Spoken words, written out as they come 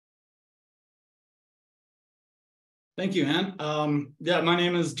Thank you, Ann. Yeah, my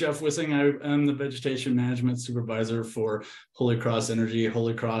name is Jeff Wissing. I am the Vegetation Management Supervisor for Holy Cross Energy.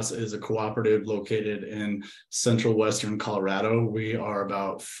 Holy Cross is a cooperative located in central western Colorado. We are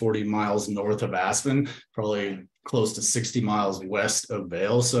about 40 miles north of Aspen, probably close to 60 miles west of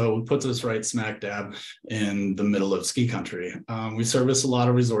Vail. So it puts us right smack dab in the middle of ski country. We service a lot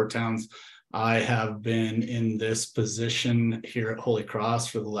of resort towns. I have been in this position here at Holy Cross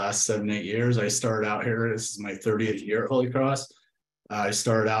for the last 7-8 years. I started out here, this is my 30th year at Holy Cross. I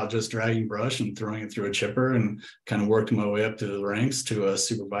started out just dragging brush and throwing it through a chipper and kind of worked my way up to the ranks to a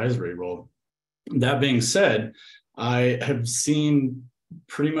supervisory role. That being said, I have seen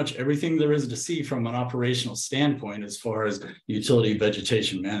pretty much everything there is to see from an operational standpoint as far as utility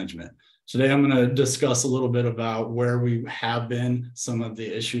vegetation management. Today, I'm going to discuss a little bit about where we have been, some of the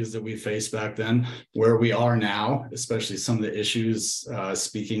issues that we faced back then, where we are now, especially some of the issues,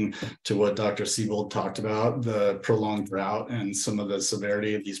 speaking to what Dr. Siebold talked about, the prolonged drought and some of the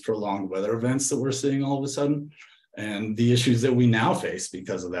severity of these prolonged weather events that we're seeing all of a sudden, and the issues that we now face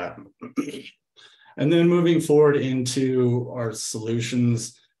because of that. And then moving forward into our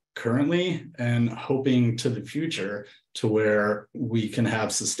solutions currently and hoping to the future to where we can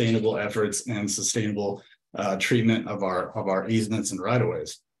have sustainable efforts and sustainable treatment of our easements and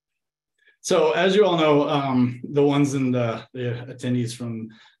right-of-ways. So as you all know, the ones in the attendees from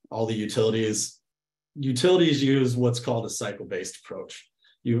all the utilities use what's called a cycle-based approach.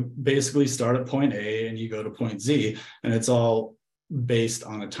 You basically start at point A and you go to point Z, and it's all based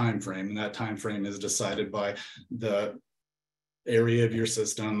on a time frame, and that time frame is decided by the area of your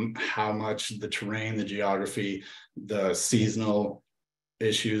system, how much the terrain, the geography, the seasonal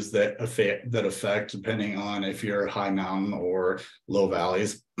issues that affect depending on if you're high mountain or low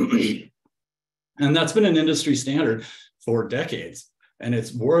valleys. And that's been an industry standard for decades, and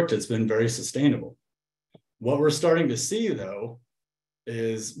it's worked. It's been very sustainable. What we're starting to see, though,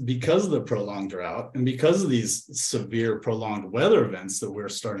 is because of the prolonged drought and because of these severe prolonged weather events that we're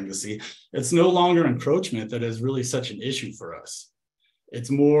starting to see, it's no longer encroachment that is really such an issue for us.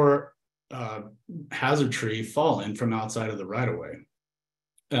 It's more hazard tree falling from outside of the right-of-way.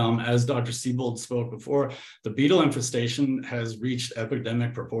 As Dr. Siebold spoke before, the beetle infestation has reached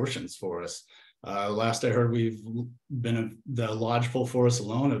epidemic proportions for us. Last I heard, the lodgepole forests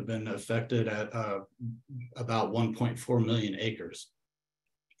alone have been affected at about 1.4 million acres.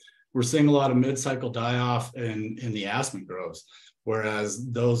 We're seeing a lot of mid-cycle die-off in the aspen groves, whereas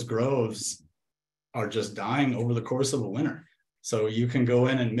those groves are just dying over the course of a winter. So you can go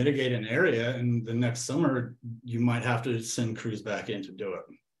in and mitigate an area, and the next summer, you might have to send crews back in to do it.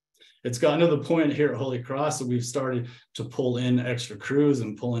 It's gotten to the point here at Holy Cross that we've started to pull in extra crews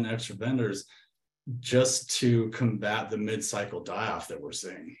and pull in extra vendors just to combat the mid-cycle die-off that we're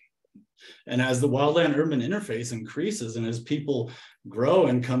seeing. And as the wildland urban interface increases and as people grow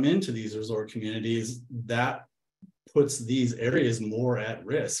and come into these resort communities, that puts these areas more at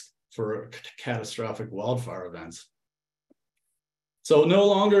risk for catastrophic wildfire events. So no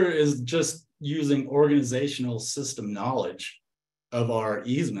longer is just using organizational system knowledge of our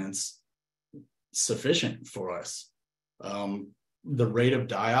easements sufficient for us. The rate of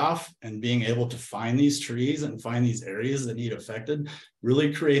die-off and being able to find these trees and find these areas that need affected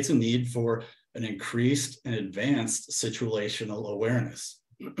really creates a need for an increased and advanced situational awareness.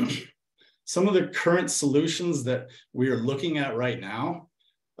 Some of the current solutions that we are looking at right now,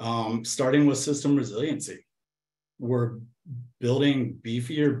 starting with system resiliency. We're building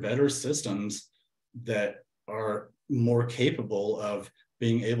beefier, better systems that are more capable of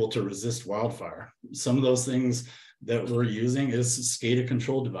being able to resist wildfire. Some of those things that we're using is SCADA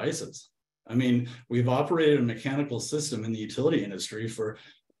control devices. I mean, we've operated a mechanical system in the utility industry for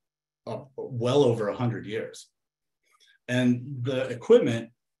well over 100 years. And the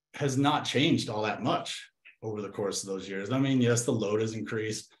equipment has not changed all that much over the course of those years. I mean, yes, the load has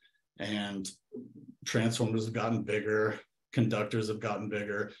increased and transformers have gotten bigger, conductors have gotten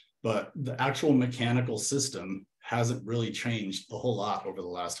bigger, but the actual mechanical system hasn't really changed a whole lot over the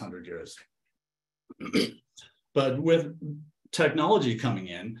last 100 years. But with technology coming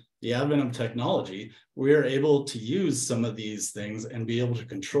in, the advent of technology, we are able to use some of these things and be able to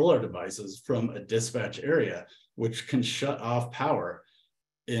control our devices from a dispatch area, which can shut off power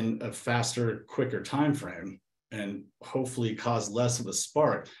in a faster, quicker time frame and hopefully cause less of a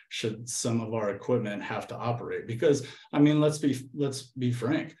spark should some of our equipment have to operate. Because, I mean, let's be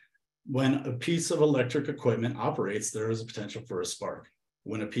frank, when a piece of electric equipment operates, there is a potential for a spark.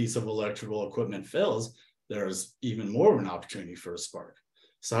 When a piece of electrical equipment fails, there's even more of an opportunity for a spark.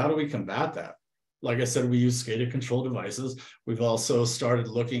 So how do we combat that? Like I said, we use SCADA control devices. We've also started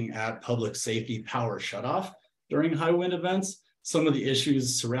looking at public safety power shutoff during high wind events. Some of the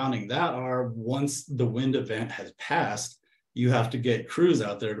issues surrounding that are once the wind event has passed, you have to get crews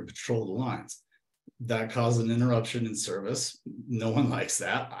out there to patrol the lines. That causes an interruption in service. No one likes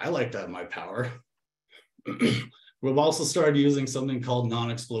that. I like to have my power. We've also started using something called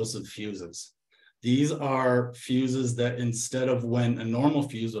non-explosive fuses. These are fuses that instead of when a normal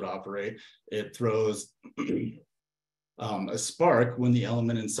fuse would operate, it throws a spark when the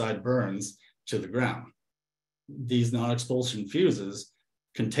element inside burns to the ground. These non-expulsion fuses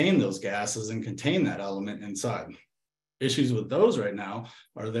contain those gases and contain that element inside. Issues with those right now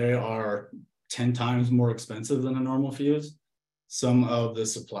are they are 10 times more expensive than a normal fuse. Some of the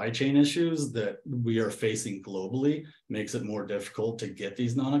supply chain issues that we are facing globally makes it more difficult to get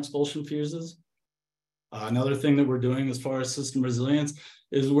these non-expulsion fuses. Another thing that we're doing as far as system resilience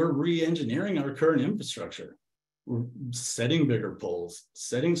is we're re-engineering our current infrastructure. We're setting bigger poles,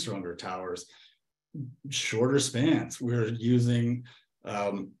 setting stronger towers, shorter spans. We're using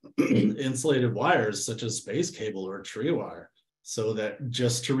insulated wires such as space cable or tree wire, so that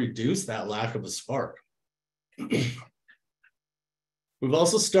just to reduce that lack of a spark. We've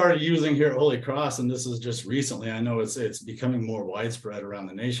also started using here at Holy Cross, and this is just recently, I know it's becoming more widespread around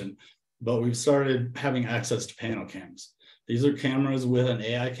the nation, but we've started having access to panel cams. These are cameras with an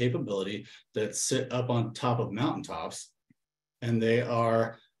AI capability that sit up on top of mountaintops, and they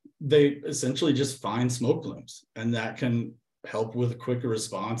essentially just find smoke plumes, and that can help with a quicker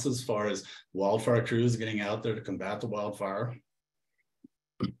response as far as wildfire crews getting out there to combat the wildfire.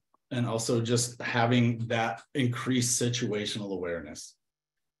 And also just having that increased situational awareness.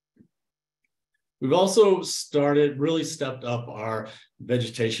 We've also really stepped up our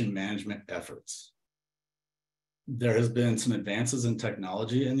vegetation management efforts. There has been some advances in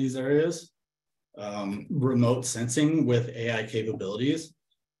technology in these areas. Remote sensing with AI capabilities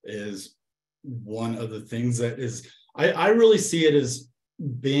is one of the things that is, I really see it as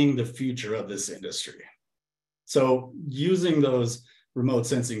being the future of this industry. So using those remote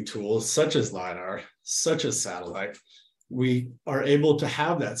sensing tools such as LiDAR, such as satellite, we are able to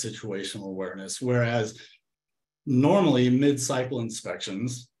have that situational awareness, whereas normally mid-cycle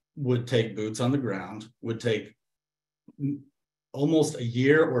inspections would take boots on the ground, would take almost a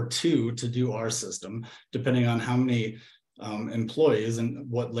year or two to do our system, depending on how many employees and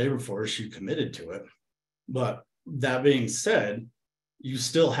what labor force you committed to it. But that being said, you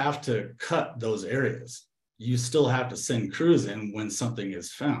still have to cut those areas. You still have to send crews in when something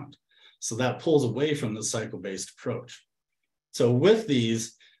is found. So that pulls away from the cycle-based approach. So with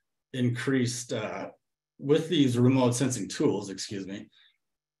these with these remote sensing tools,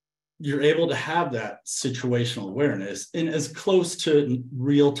 you're able to have that situational awareness in as close to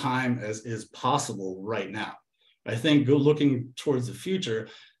real time as is possible right now. I think looking towards the future,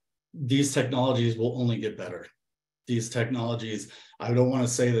 these technologies will only get better. These technologies, I don't want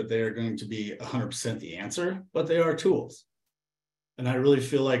to say that they are going to be 100% the answer, but they are tools. And I really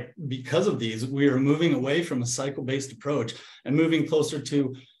feel like because of these, we are moving away from a cycle-based approach and moving closer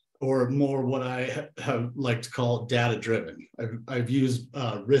to, or more what I have like to call data-driven. I've used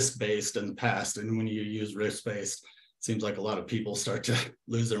risk-based in the past, and when you use risk-based, it seems like a lot of people start to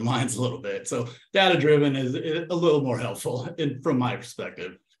lose their minds a little bit. So data-driven is a little more helpful from my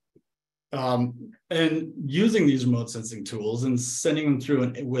perspective. And using these remote sensing tools and sending them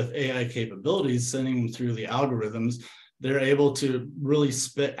through with AI capabilities, sending them through the algorithms, they're able to really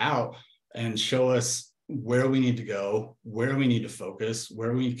spit out and show us where we need to go, where we need to focus,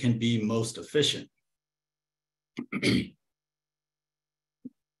 where we can be most efficient.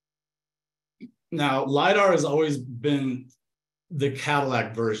 Now, LiDAR has always been the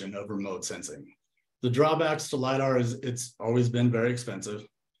Cadillac version of remote sensing. The drawbacks to LiDAR is it's always been very expensive.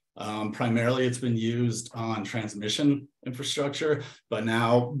 Primarily, it's been used on transmission infrastructure, but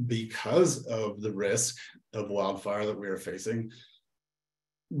now because of the risk of wildfire that we are facing,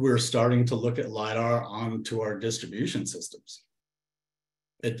 we're starting to look at LiDAR onto our distribution systems.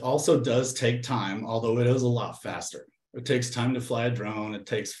 It also does take time, although it is a lot faster. It takes time to fly a drone. It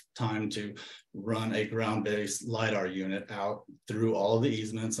takes time to run a ground-based LiDAR unit out through all of the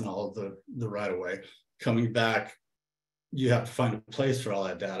easements and all of the right-of-way. Coming back, you have to find a place for all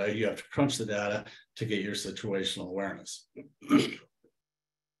that data. You have to crunch the data to get your situational awareness.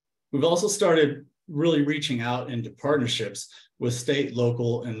 We've also started really reaching out into partnerships with state,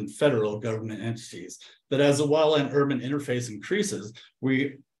 local, and federal government entities that as the wildland-urban interface increases,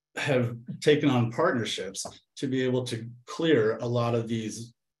 we have taken on partnerships to be able to clear a lot of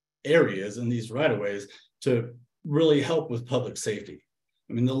these areas and these right-of-ways to really help with public safety.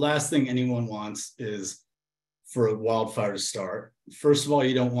 I mean, the last thing anyone wants is for a wildfire to start. First of all,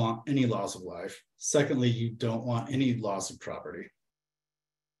 you don't want any loss of life. Secondly, you don't want any loss of property.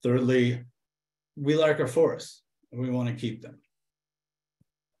 Thirdly, we like our forests and we want to keep them.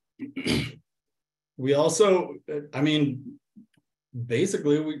 We also, I mean,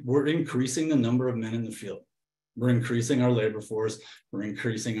 basically, we're increasing the number of men in the field. We're increasing our labor force, we're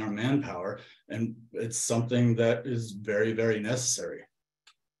increasing our manpower, and it's something that is very, very necessary.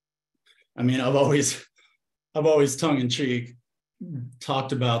 I mean, I've always tongue in cheek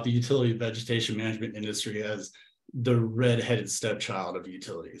talked about the utility vegetation management industry as the red-headed stepchild of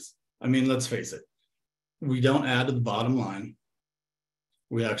utilities. I mean, let's face it, we don't add to the bottom line.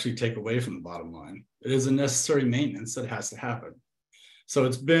 We actually take away from the bottom line. It is a necessary maintenance that has to happen. So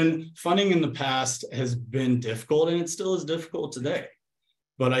it's been, funding in the past has been difficult, and it still is difficult today.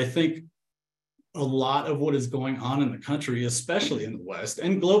 But I think a lot of what is going on in the country, especially in the West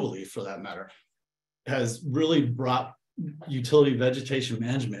and globally for that matter, has really brought utility vegetation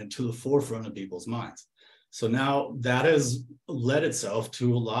management to the forefront of people's minds. So now that has led itself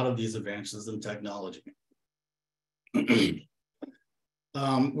to a lot of these advances in technology.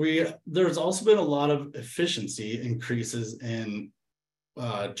 There's also been a lot of efficiency increases in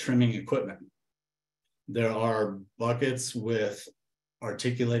trimming equipment. There are buckets with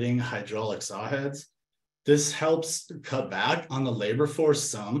articulating hydraulic saw heads. This helps cut back on the labor force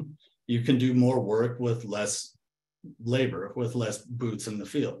some. You can do more work with less labor, with less boots in the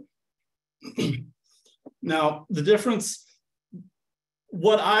field. Now, the difference,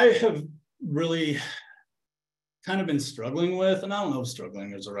 what I have really kind of been struggling with, and I don't know if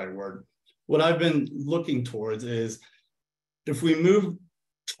struggling is the right word, what I've been looking towards is if we move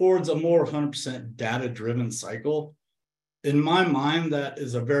towards a more 100% data-driven cycle, in my mind, that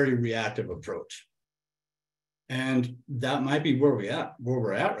is a very reactive approach. And that might be where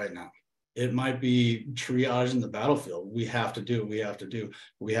we're at right now. It might be triage in the battlefield. We have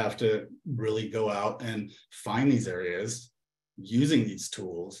to really go out and find these areas using these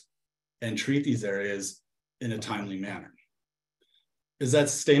tools and treat these areas in a timely manner. Is that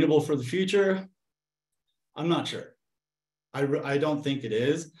sustainable for the future? I'm not sure. I don't think it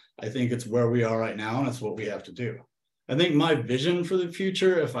is. I think it's where we are right now, and it's what we have to do. I think my vision for the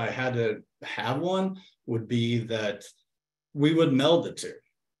future, if I had to have one, would be that we would meld the two,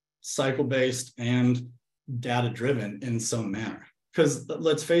 cycle-based and data-driven in some manner. Because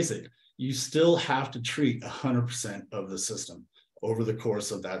let's face it, you still have to treat 100% of the system over the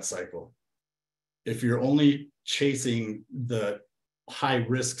course of that cycle. If you're only chasing the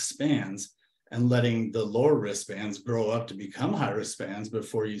high-risk spans and letting the lower risk spans grow up to become high-risk spans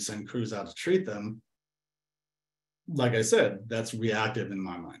before you send crews out to treat them, like I said, that's reactive in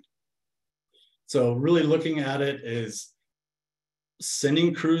my mind. So really looking at it is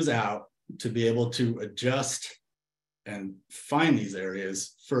sending crews out to be able to adjust and find these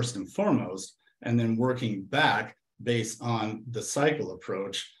areas first and foremost, and then working back based on the cycle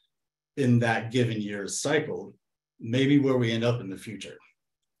approach in that given year's cycle, maybe where we end up in the future.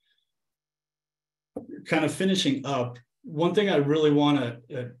 Kind of finishing up, one thing I really want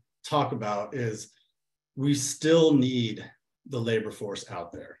to talk about is we still need the labor force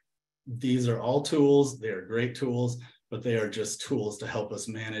out there. These are all tools, they are great tools, but they are just tools to help us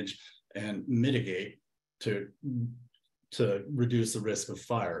manage and mitigate to reduce the risk of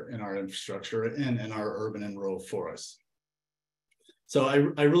fire in our infrastructure and in our urban and rural forests. So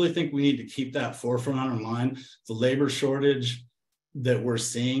I really think we need to keep that forefront on our mind. The labor shortage that we're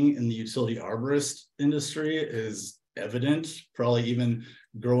seeing in the utility arborist industry is evident, probably even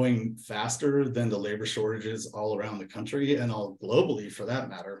growing faster than the labor shortages all around the country and all globally for that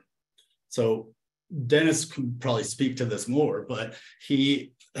matter. So Dennis can probably speak to this more, but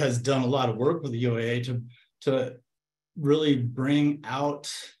he has done a lot of work with the UAA to really bring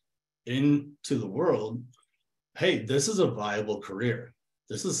out into the world, hey, this is a viable career.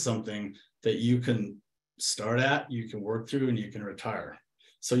 This is something that you can start at, you can work through, and you can retire.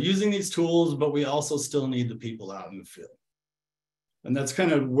 So using these tools, but we also still need the people out in the field. And that's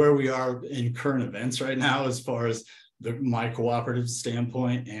kind of where we are in current events right now, as far as my cooperative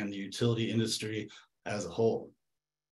standpoint and the utility industry as a whole.